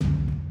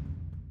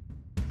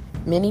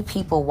Many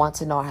people want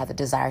to know or have the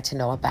desire to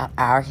know about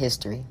our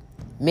history.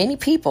 Many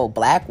people,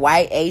 black,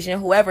 white, Asian,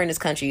 whoever in this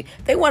country,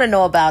 they want to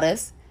know about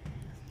us.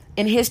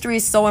 And history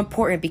is so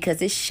important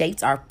because it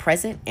shapes our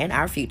present and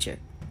our future.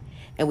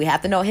 And we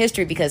have to know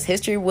history because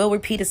history will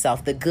repeat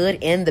itself, the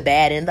good and the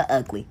bad and the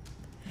ugly.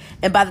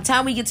 And by the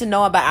time we get to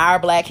know about our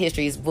black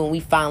history is when we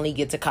finally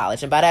get to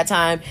college. And by that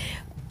time,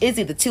 it's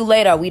either too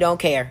late or we don't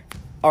care,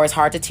 or it's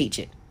hard to teach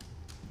it.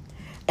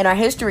 And our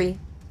history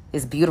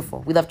is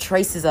beautiful. We love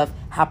traces of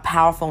how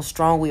powerful and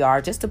strong we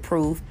are just to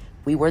prove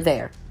we were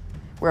there.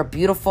 We're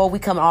beautiful. We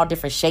come in all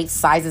different shapes,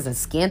 sizes, and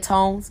skin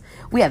tones.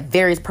 We have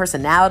various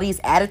personalities,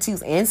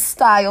 attitudes, and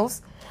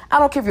styles. I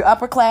don't care if you're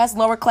upper class,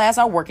 lower class,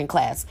 or working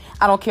class.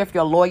 I don't care if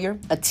you're a lawyer,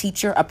 a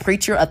teacher, a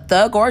preacher, a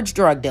thug, or a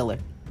drug dealer.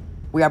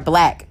 We are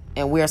black,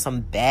 and we are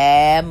some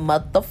bad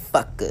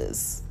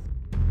motherfuckers.